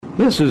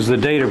This is the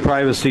Data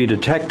Privacy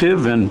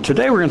Detective, and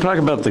today we're going to talk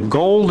about the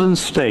Golden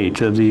State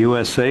of the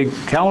USA,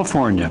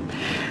 California.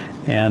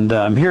 And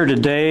I'm here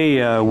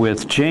today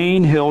with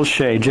Jane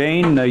Hill-Shea.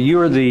 Jane, you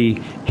are the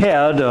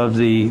head of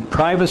the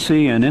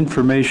Privacy and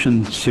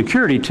Information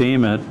Security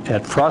team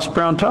at Frost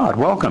Brown Todd.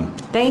 Welcome.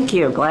 Thank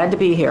you. Glad to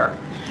be here.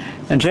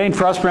 And Jane,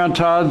 Frost Brown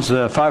Todd's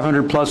a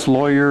 500-plus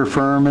lawyer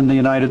firm in the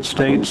United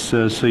States,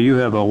 so you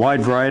have a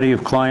wide variety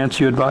of clients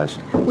you advise?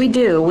 We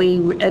do.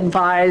 We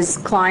advise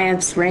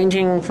clients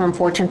ranging from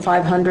Fortune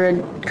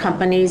 500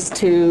 companies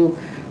to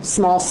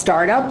small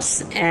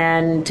startups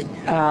and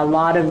a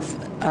lot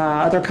of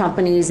other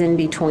companies in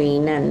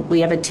between. And we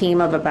have a team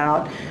of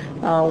about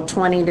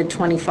 20 to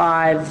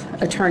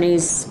 25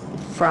 attorneys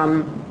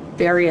from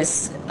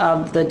various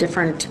of the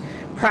different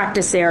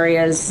practice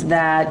areas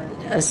that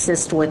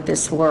assist with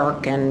this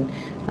work, and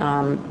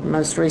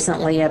most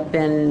recently have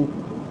been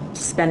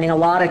spending a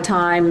lot of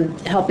time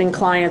helping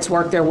clients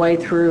work their way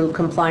through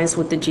compliance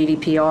with the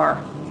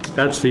GDPR.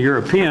 That's the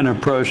European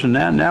approach, and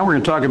now we're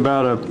going to talk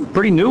about a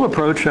pretty new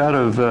approach out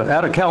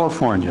of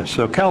California.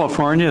 So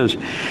California has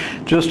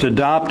just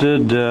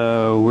adopted,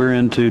 we're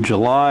into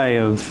July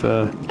of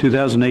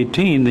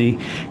 2018, the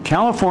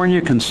California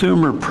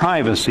Consumer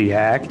Privacy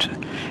Act.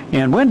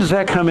 And when does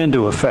that come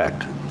into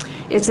effect?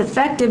 It's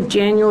effective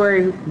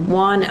January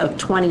 1 of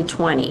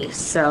 2020,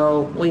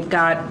 so we've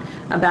got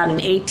about an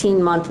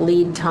 18-month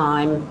lead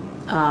time,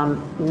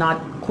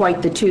 not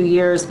quite the 2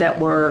 years that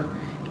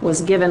was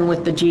given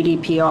with the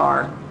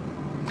GDPR.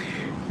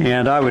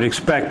 And I would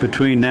expect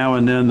between now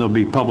and then there'll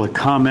be public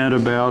comment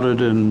about it,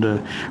 and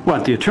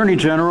the Attorney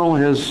General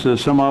has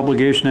some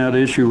obligation now to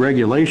issue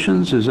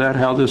regulations. Is that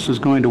how this is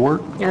going to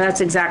work? Yeah,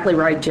 that's exactly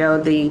right,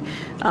 Joe. The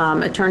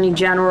Attorney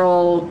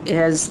General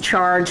is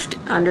charged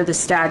under the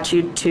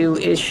statute to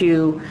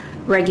issue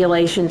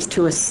regulations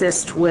to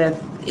assist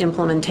with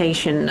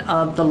implementation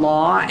of the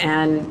law,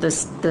 and the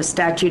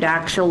statute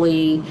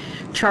actually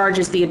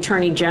charges the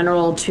Attorney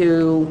General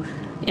to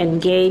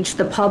engage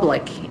the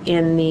public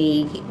in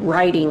the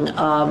writing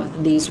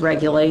of these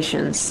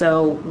regulations.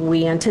 So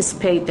we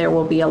anticipate there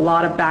will be a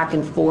lot of back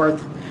and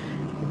forth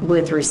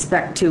with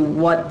respect to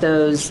what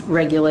those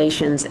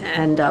regulations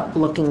end up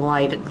looking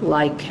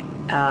like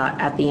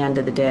at the end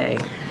of the day.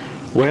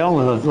 Well,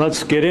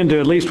 let's get into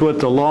at least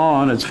what the law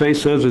on its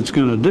face says it's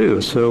going to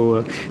do.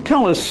 So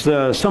tell us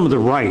some of the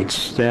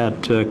rights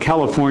that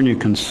California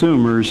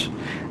consumers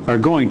are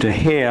going to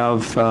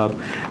have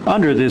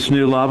under this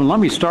new law. And let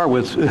me start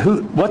with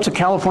what's a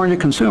California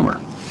consumer?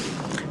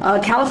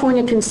 A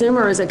California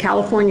consumer is a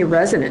California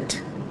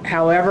resident,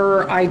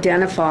 however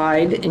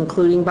identified,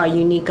 including by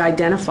unique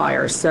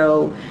identifiers.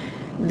 So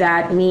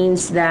that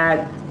means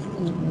that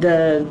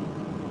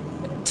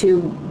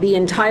to be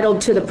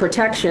entitled to the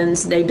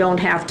protections, they don't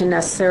have to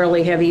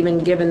necessarily have even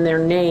given their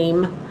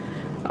name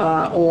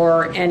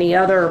or any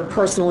other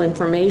personal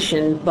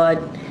information,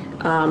 but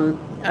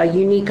a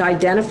unique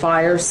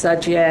identifier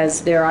such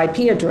as their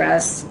IP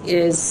address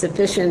is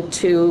sufficient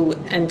to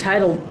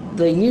entitle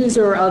the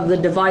user of the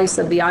device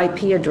of the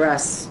IP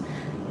address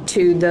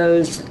to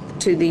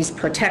these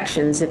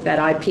protections if that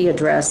IP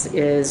address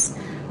is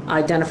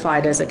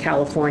identified as a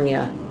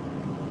California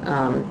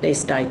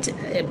based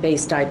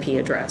IP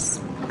address.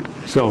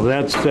 So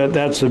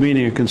that's the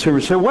meaning of consumer.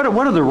 So what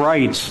are the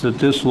rights that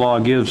this law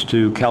gives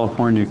to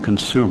California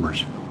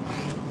consumers?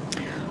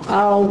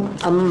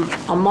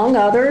 Among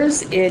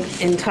others,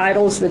 it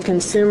entitles the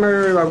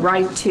consumer a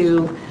right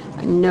to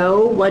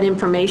know what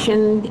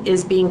information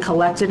is being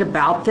collected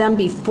about them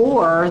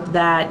before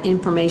that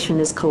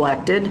information is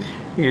collected.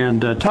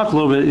 And talk a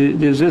little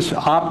bit, is this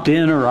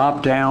opt-in or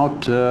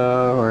opt-out,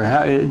 or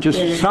how, it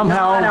is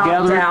somehow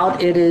gathered?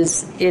 Opt-out, it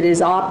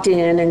is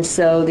opt-in, and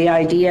so the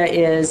idea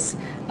is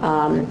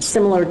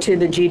similar to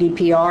the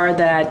GDPR,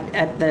 that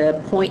at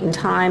the point in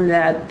time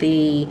that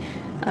the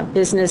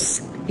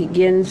business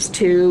begins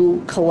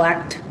to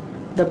collect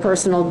the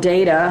personal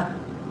data,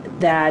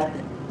 that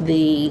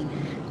the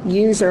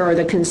user or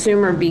the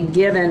consumer be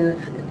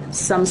given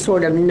some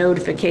sort of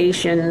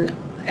notification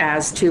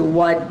as to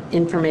what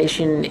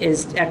information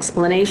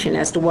explanation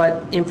as to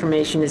what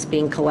information is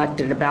being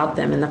collected about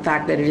them and the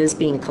fact that it is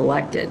being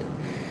collected.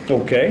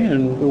 Okay,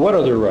 and what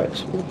other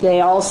rights? They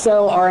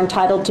also are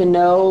entitled to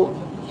know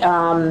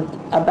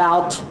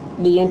about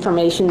the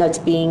information that's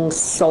being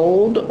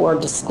sold or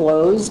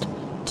disclosed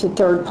to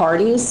third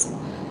parties.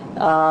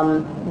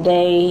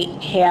 They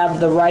have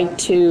the right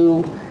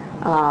to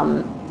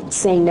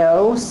say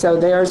no, so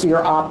there's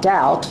your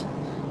opt-out.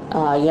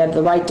 You have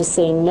the right to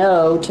say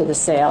no to the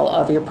sale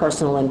of your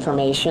personal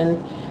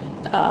information.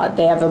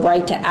 They have the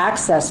right to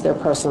access their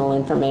personal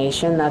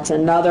information. That's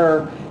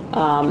another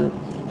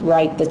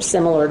right that's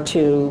similar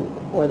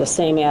to or the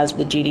same as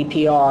the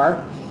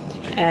GDPR.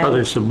 And are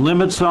there some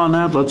limits on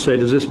that? Let's say,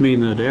 does this mean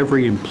that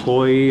every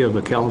employee of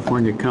a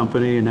California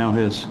company now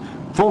has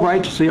full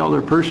right to see all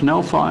their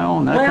personnel file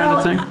and that kind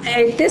of thing?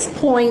 At this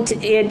point,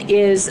 it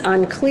is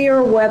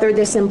unclear whether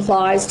this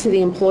applies to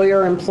the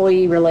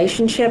employer-employee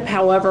relationship.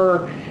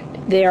 However,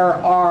 there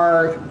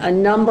are a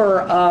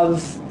number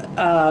of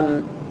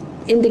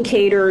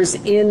indicators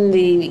in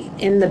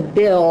the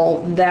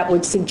bill that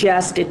would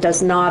suggest it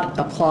does not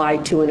apply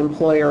to an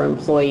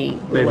employer-employee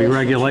Maybe relationship.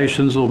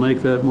 regulations will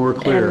make that more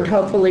clear. And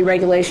hopefully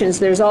regulations.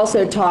 There's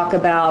also talk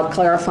about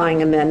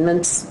clarifying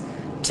amendments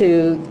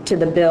to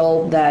the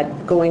bill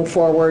that going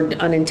forward,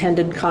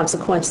 unintended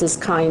consequences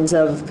kinds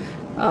of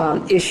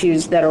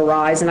issues that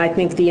arise. And I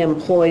think the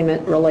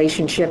employment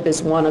relationship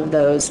is one of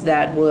those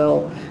that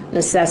will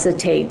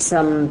necessitate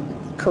some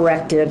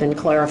corrective and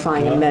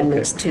clarifying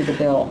amendments to the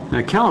bill.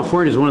 Now,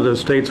 California is one of those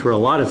states where a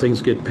lot of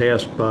things get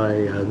passed by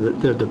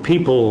the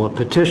people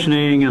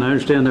petitioning, and I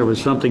understand there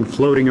was something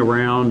floating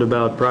around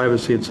about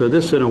privacy. And so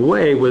this, in a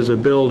way, was a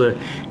bill to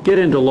get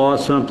into law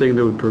something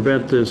that would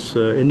prevent this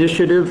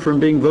initiative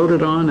from being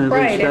voted on. At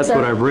least that's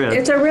what I've read.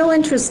 It's a real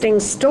interesting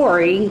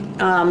story,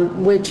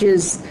 which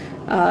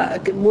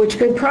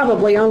could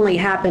probably only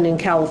happen in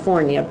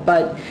California.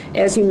 But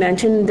as you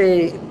mentioned,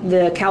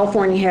 the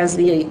California has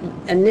the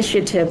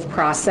initiative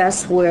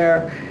process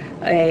where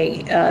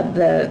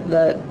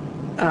the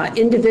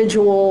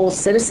individual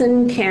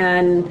citizen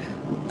can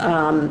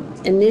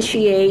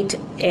initiate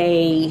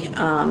a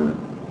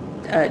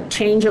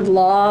change of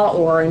law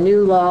or a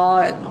new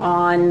law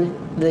on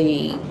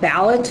the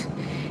ballot.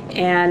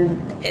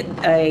 And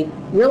a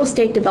real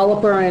estate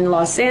developer in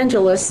Los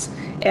Angeles,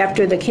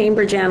 after the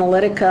Cambridge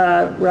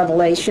Analytica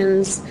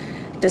revelations,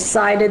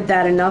 decided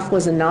that enough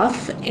was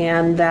enough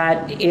and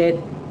that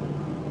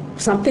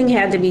something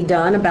had to be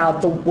done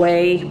about the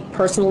way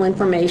personal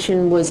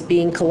information was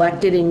being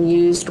collected and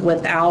used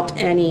without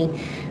any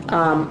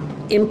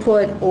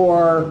input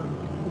or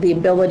the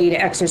ability to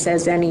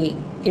exercise any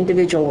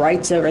individual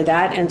rights over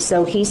that. And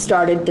so he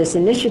started this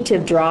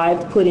initiative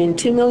drive, put in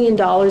 $2 million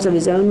of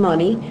his own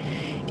money,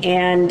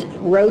 and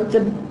wrote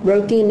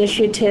the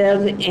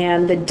initiative,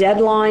 and the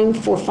deadline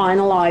for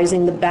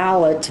finalizing the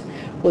ballot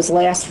was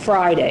last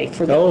Friday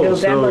for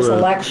November's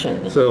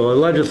election. So the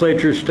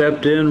legislature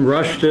stepped in,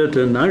 rushed it,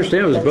 and I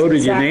understand it was voted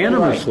exactly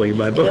unanimously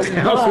by both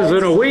houses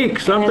in a week,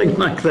 something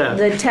like that.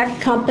 The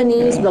tech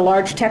companies, the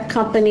large tech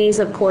companies,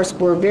 of course,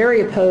 were very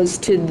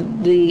opposed to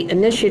the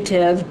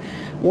initiative,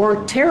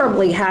 weren't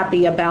terribly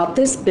happy about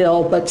this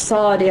bill, but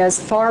saw it as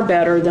far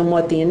better than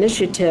what the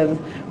initiative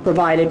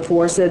provided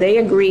for, so they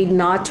agreed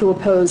not to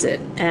oppose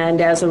it.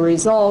 And as a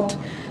result,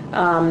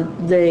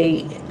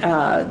 they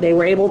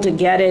were able to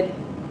get it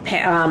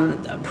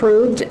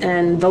approved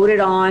and voted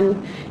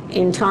on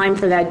in time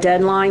for that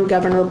deadline.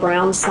 Governor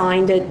Brown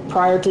signed it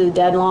prior to the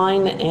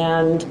deadline,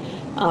 and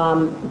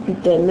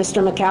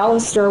Mr.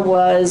 McAllister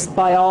was,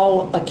 by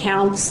all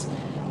accounts,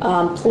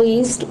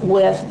 pleased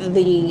with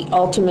the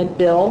ultimate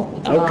bill.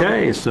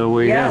 Okay, so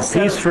we have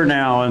peace for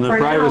now in the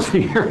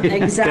privacy area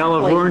in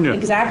California.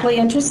 Exactly.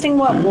 Interesting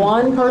what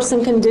one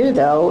person can do,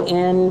 though,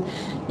 in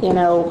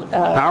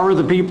power of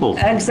the people.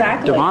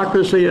 Exactly.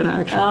 Democracy in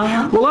action.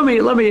 Well,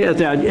 let me add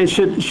that. It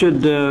should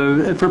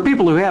for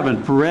people who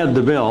haven't read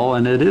the bill,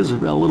 and it is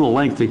a little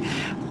lengthy,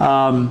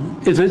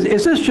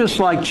 is this just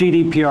like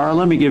GDPR?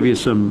 Let me give you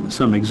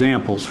some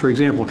examples. For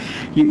example,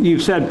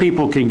 you've said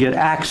people can get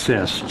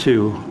access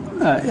to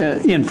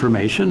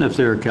information if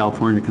they're a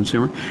California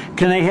consumer.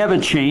 Can they have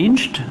it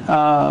changed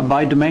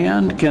by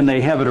demand? Can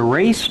they have it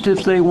erased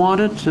if they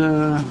want it,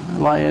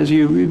 as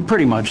you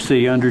pretty much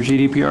see under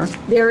GDPR?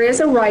 There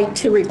is a right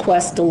to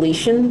request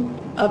deletion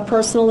of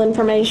personal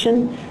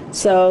information.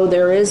 So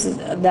there is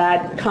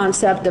that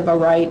concept of a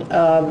right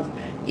of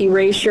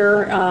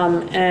erasure,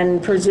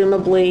 and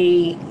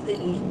presumably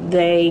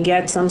they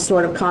get some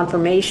sort of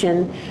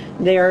confirmation.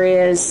 There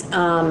is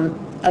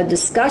a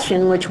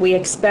discussion, which we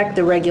expect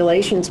the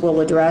regulations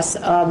will address,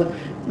 of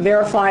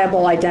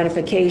verifiable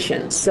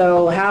identification.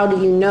 So how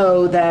do you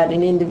know that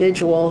an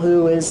individual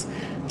who is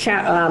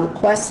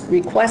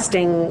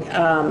requesting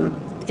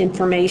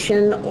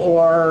information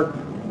or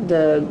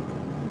the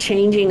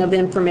changing of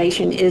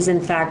information is in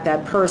fact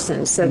that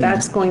person? So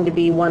that's going to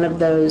be one of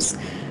those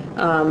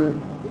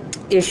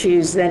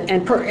issues,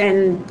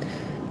 and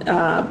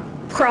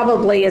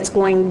probably it's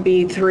going to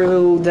be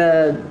through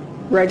the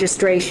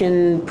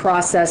registration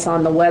process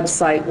on the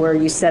website where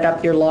you set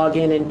up your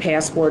login and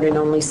password, and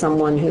only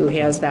someone who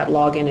has that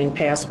login and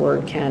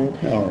password can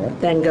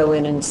then go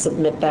in and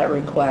submit that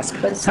request.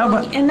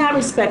 But in that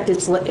respect,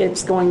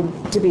 it's going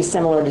to be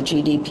similar to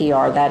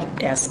GDPR,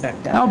 that aspect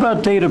of it. How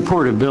about data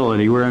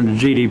portability? We're under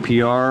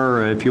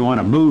GDPR. If you want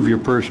to move your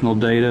personal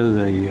data,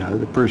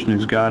 the person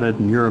who's got it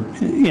in Europe,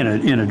 in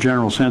a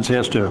general sense,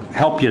 has to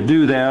help you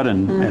do that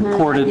and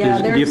port it.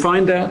 Do you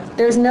find that?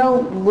 There's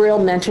no real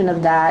mention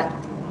of that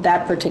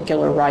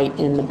particular right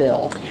in the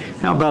bill.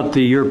 How about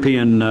the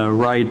European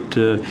right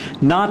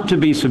not to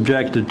be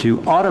subjected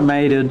to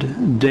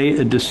automated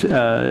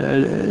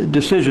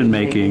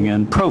decision-making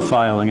and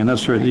profiling and that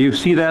sort of? Do you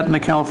see that in the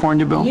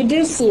California bill? You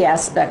do see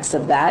aspects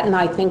of that, and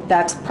I think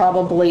that's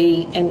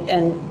probably,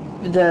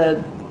 and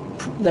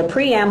the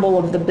preamble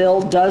of the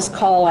bill does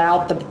call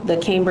out the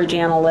Cambridge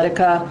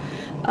Analytica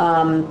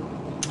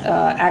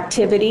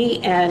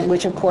activity, and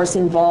which of course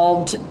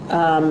involved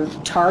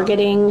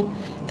targeting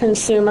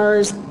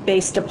consumers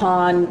based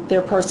upon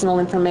their personal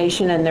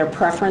information and their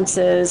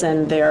preferences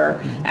and their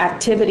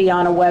activity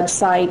on a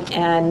website.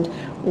 And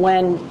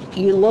when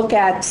you look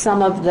at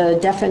some of the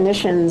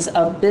definitions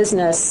of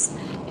business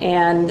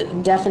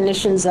and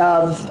definitions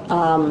of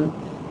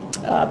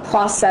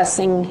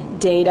processing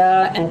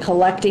data and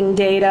collecting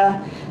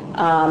data,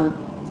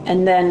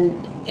 and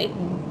then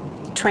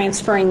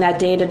transferring that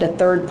data to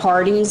third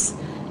parties,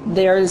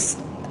 there's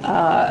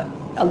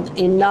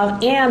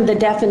enough, and the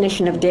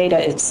definition of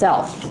data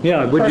itself.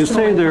 Yeah, would you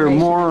say there are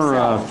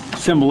more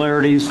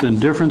similarities than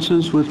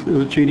differences with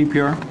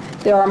GDPR?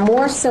 There are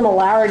more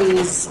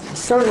similarities,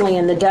 certainly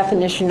in the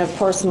definition of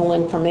personal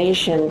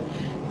information,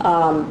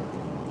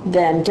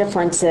 than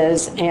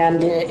differences,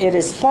 and it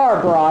is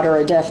far broader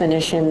a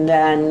definition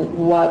than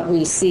what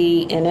we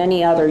see in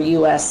any other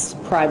U.S.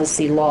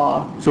 privacy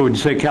law. So would you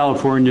say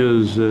California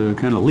is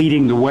kind of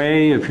leading the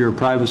way? If you're a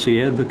privacy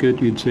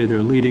advocate, you'd say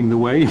they're leading the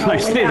way. You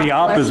might say the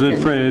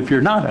opposite if you're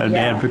not an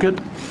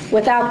advocate.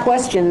 Without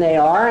question they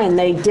are, and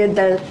they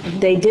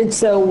did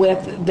so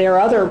with their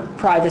other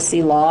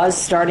privacy laws,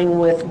 starting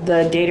with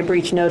the data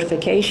breach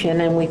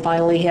notification, and we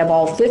finally have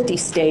all 50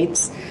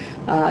 states.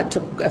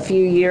 Took a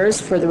few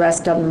years for the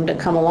rest of them to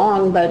come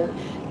along, but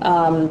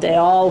they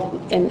all,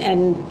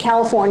 and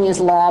California's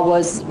law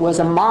was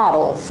a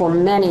model for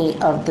many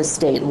of the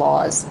state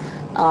laws.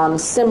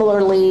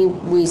 Similarly,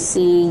 we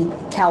see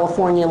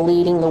California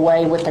leading the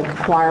way with the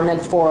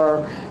requirement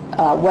for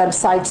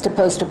websites to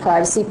post a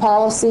privacy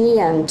policy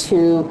and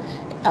to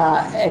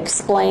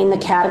explain the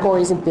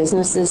categories of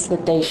businesses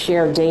that they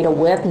share data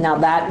with. Now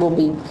that will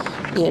be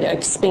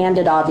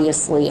expanded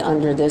obviously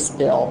under this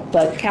bill,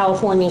 but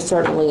California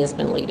certainly has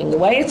been leading the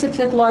way. It's the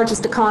fifth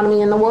largest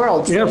economy in the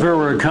world. So yeah, if it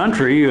were a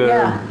country. They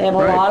have a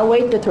lot of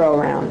weight to throw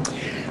around.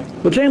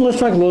 Well, Jane, let's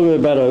talk a little bit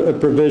about a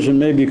provision.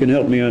 Maybe you can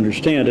help me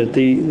understand it.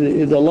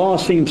 The law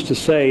seems to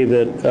say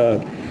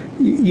that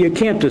you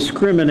can't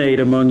discriminate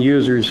among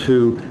users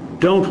who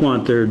don't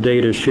want their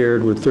data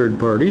shared with third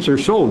parties or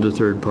sold to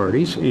third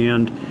parties,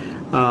 and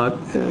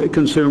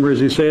consumers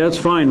who say, that's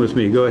fine with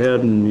me, go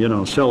ahead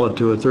and sell it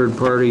to a third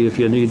party if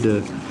you need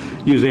to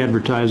use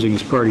advertising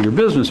as part of your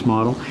business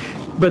model.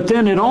 But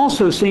then it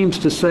also seems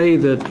to say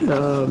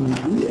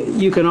that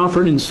you can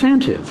offer an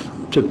incentive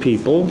to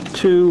people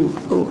to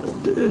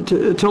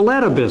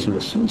let a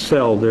business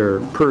sell their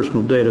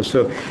personal data.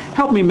 So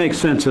help me make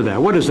sense of that.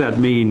 What does that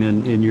mean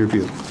in your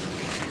view?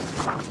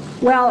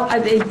 Well,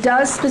 it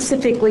does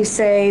specifically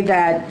say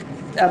that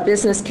a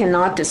business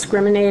cannot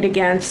discriminate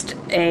against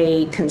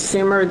a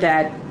consumer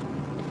that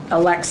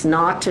elects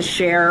not to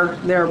share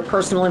their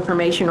personal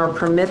information or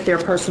permit their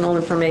personal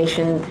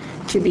information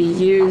to be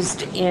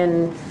used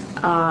in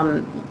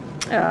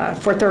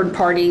for third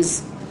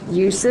parties'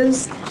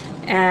 uses.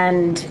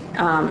 And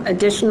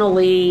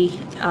additionally,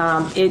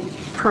 it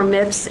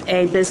permits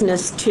a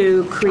business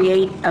to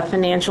create a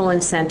financial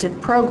incentive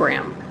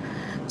program.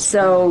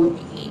 So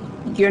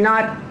you're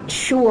not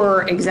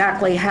sure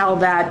exactly how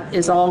that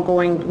is all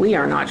going, we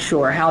are not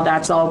sure how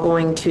that's all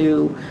going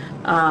to,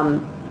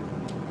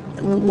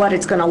 what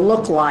it's going to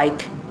look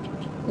like,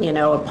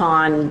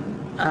 upon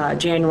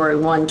January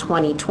 1,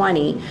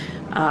 2020.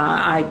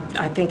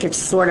 I think it's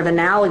sort of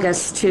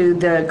analogous to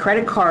the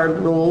credit card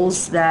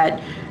rules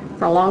that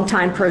for a long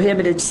time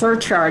prohibited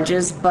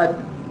surcharges but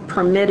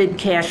permitted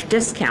cash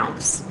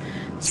discounts.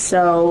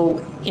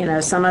 So,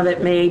 some of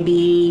it may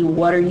be,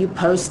 what are you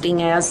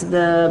posting as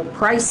the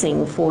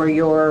pricing for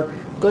your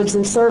goods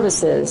and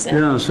services?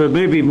 Yeah, so it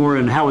may be more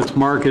in how it's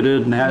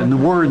marketed and the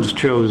words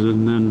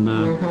chosen than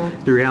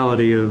the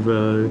reality of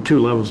two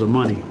levels of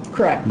money.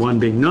 Correct. One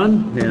being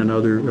none, and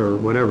other, or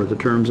whatever the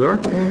terms are,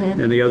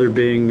 and the other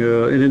being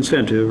an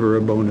incentive or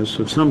a bonus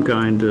of some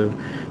kind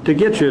to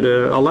get you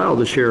to allow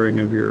the sharing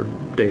of your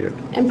data.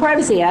 And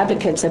privacy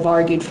advocates have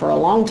argued for a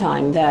long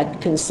time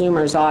that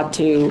consumers ought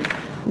to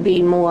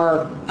be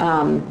more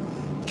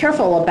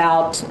careful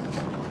about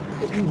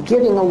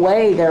giving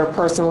away their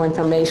personal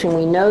information.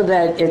 We know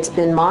that it's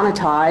been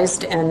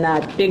monetized and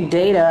that big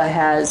data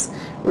has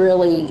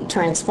really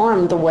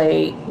transformed the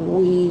way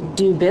we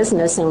do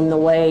business and the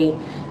way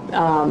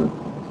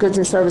goods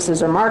and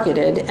services are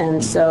marketed.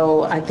 And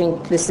so I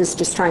think this is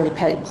just trying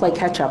to play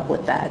catch up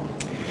with that.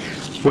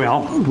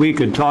 Well, we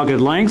could talk at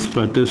length,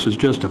 but this is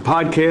just a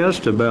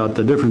podcast about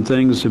the different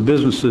things that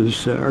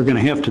businesses are going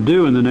to have to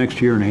do in the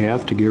next year and a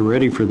half to get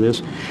ready for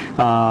this.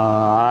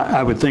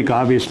 I would think,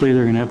 obviously,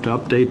 they're going to have to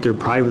update their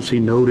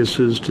privacy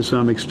notices to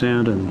some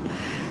extent and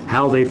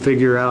how they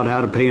figure out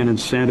how to pay an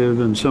incentive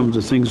and some of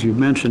the things you've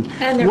mentioned.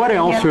 What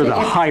else are the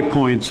high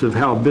points of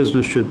how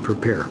business should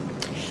prepare?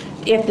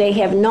 If they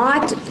have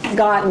not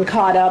gotten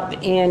caught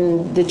up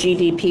in the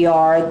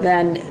GDPR,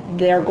 then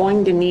they're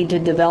going to need to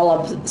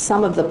develop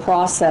some of the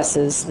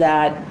processes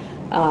that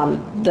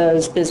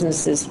those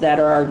businesses that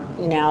are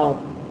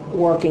now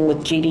working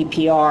with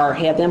GDPR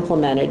have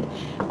implemented.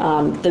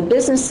 The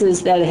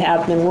businesses that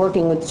have been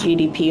working with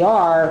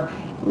GDPR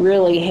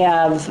really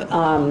have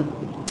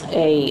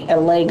a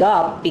leg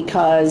up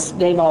because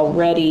they've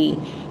already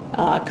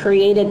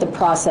created the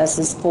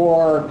processes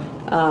for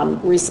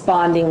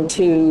responding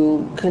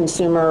to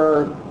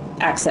consumer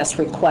access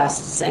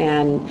requests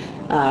and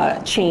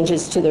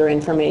changes to their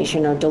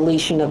information or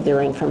deletion of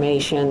their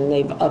information.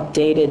 They've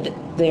updated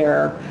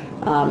their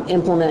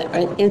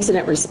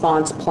incident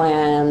response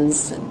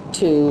plans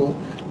to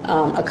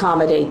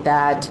accommodate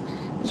that.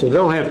 So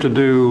they'll have to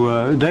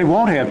do, they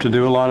won't have to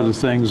do a lot of the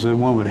things that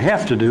one would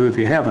have to do if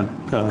you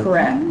haven't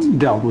Correct.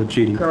 dealt with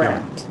GDPR.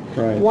 Correct.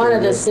 Right. One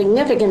of the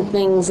significant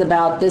things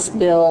about this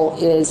bill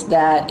is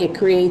that it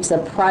creates a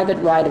private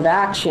right of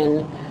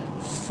action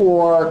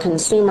for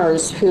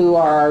consumers who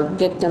are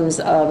victims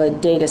of a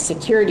data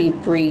security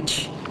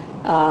breach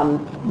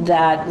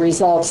that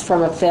results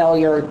from a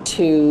failure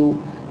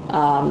to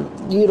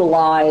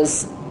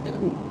utilize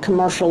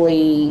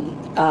commercially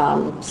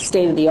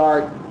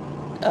state-of-the-art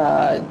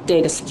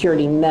data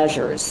security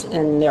measures.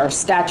 And there are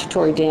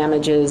statutory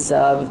damages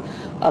of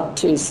up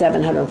to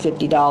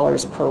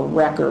 $750 per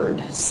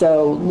record.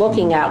 So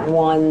looking at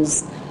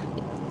one's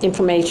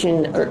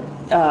information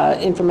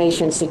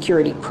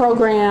security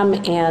program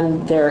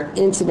and their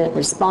incident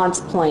response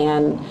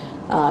plan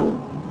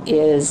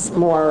is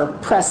more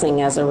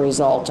pressing as a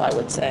result, I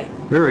would say.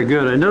 Very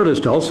good. I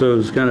noticed also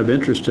it's kind of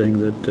interesting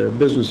that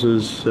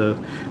businesses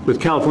with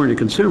California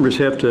consumers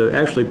have to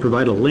actually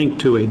provide a link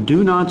to a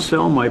do not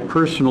sell my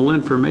personal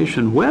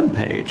information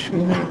webpage.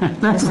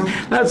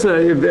 That's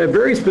a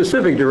very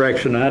specific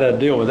direction on how to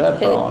deal with that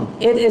problem.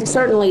 It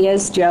certainly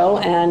is, Joe,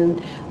 and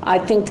I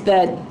think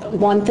that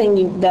one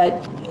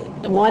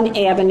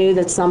avenue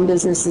that some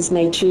businesses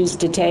may choose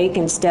to take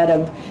instead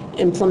of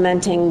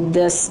implementing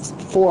this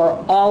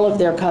for all of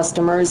their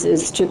customers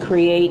is to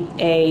create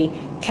a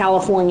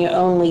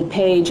California-only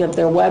page of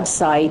their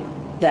website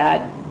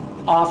that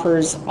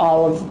offers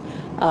all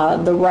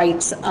of the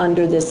rights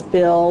under this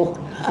bill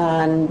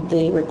and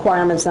the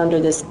requirements under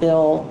this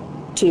bill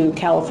to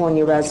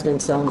California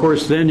residents only. Of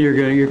course, then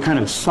you're kind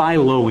of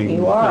siloing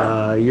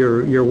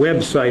your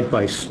website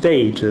by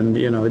state, and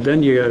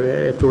then you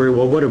have to worry.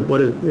 Well,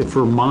 what if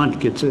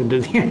Vermont gets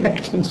into the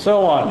act and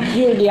so on?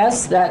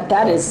 Yes,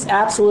 that is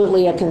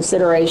absolutely a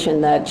consideration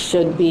that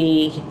should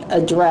be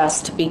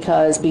addressed,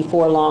 because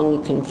before long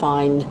you can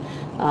find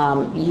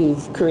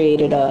you've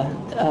created a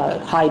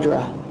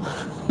hydra.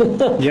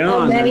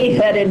 Yeah, a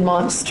many-headed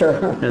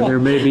monster. And there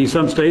may be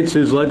some states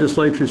whose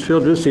legislatures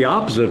feel just the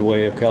opposite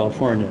way of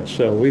California.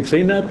 So we've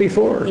seen that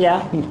before.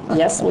 Yeah,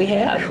 yes, we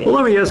have. Well,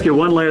 let me ask you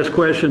one last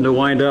question to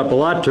wind up. A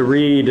lot to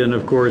read, and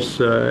of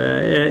course,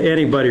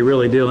 anybody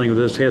really dealing with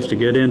this has to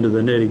get into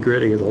the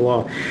nitty-gritty of the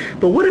law.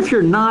 But what if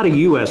you're not a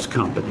U.S.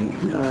 company?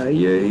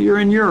 You're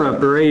in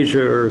Europe or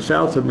Asia or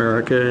South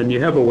America, and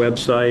you have a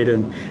website,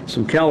 and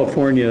some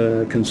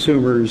California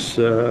consumers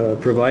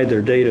provide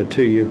their data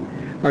to you.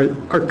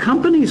 Are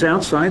companies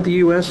outside the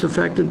U.S.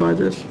 affected by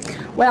this?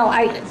 Well,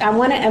 I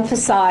want to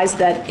emphasize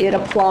that it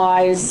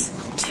applies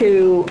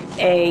to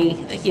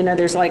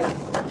there's like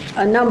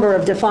a number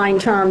of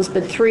defined terms,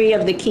 but three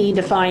of the key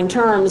defined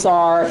terms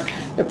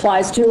it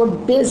applies to a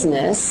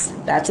business,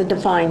 that's a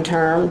defined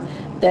term,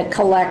 that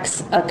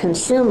collects a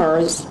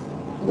consumer's,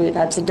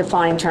 that's a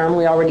defined term,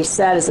 we already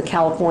said, as a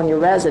California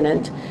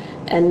resident,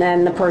 and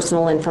then the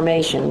personal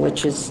information,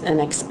 which is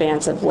an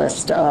expansive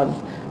list of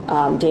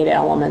data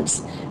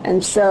elements.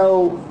 And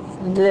so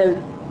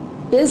the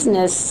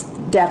business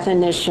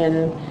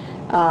definition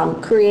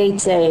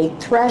creates a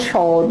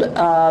threshold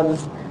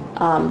of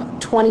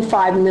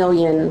 25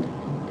 million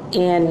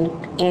in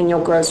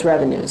annual gross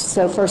revenues.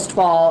 So first of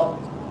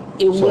all,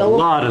 a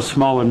lot of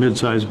small and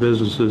mid-sized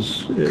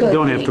businesses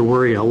don't have to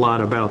worry a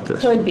lot about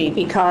this. Could be,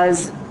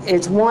 because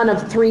it's one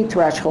of three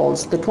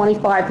thresholds, the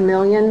 25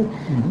 million,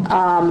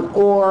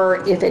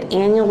 or if it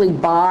annually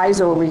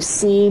buys or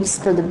receives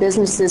for the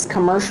business's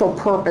commercial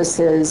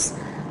purposes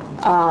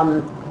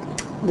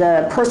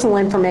the personal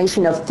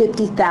information of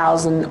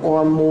 50,000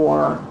 or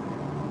more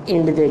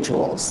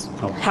individuals,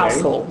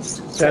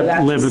 households. So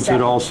that limits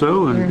it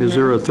also, and is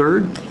there a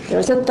third?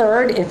 There's a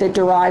third if it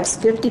derives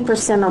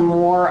 50% or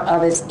more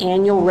of its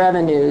annual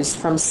revenues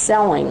from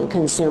selling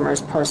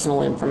consumers'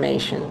 personal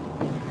information.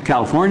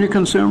 California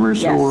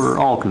consumers? Yes. Or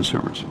all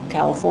consumers?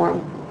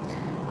 California.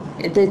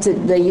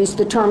 They use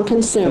the term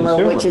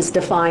consumer, which is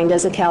defined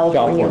as a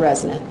California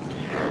resident.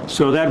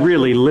 So that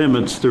really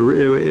limits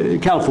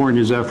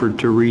California's effort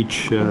to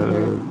reach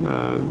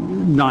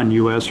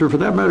non-U.S. or, for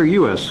that matter,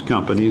 U.S.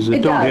 companies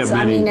that don't have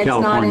many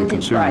California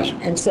consumers.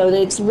 Right, and so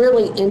it's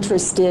really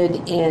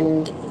interested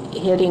in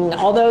hitting,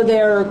 although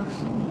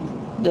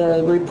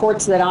the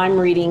reports that I'm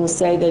reading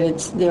say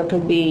that there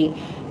could be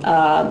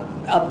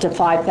up to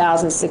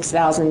 5,000,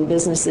 6,000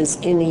 businesses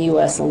in the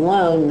U.S.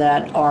 alone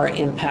that are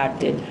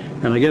impacted.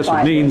 And I guess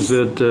it means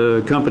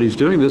that companies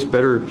doing this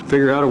better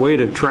figure out a way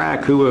to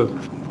track who a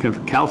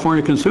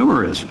California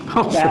consumer is.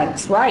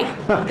 That's right.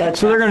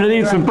 So they're going to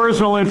need some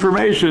personal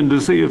information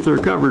to see if they're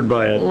covered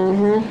by it.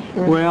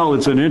 Well,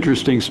 it's an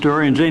interesting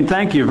story. And Jane,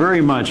 thank you very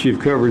much. You've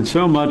covered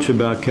so much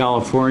about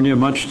California,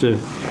 much to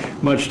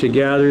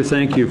gather.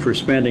 Thank you for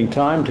spending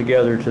time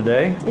together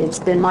today. It's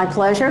been my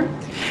pleasure.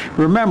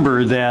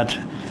 Remember that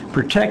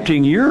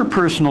Protecting your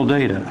personal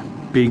data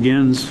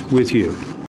begins with you.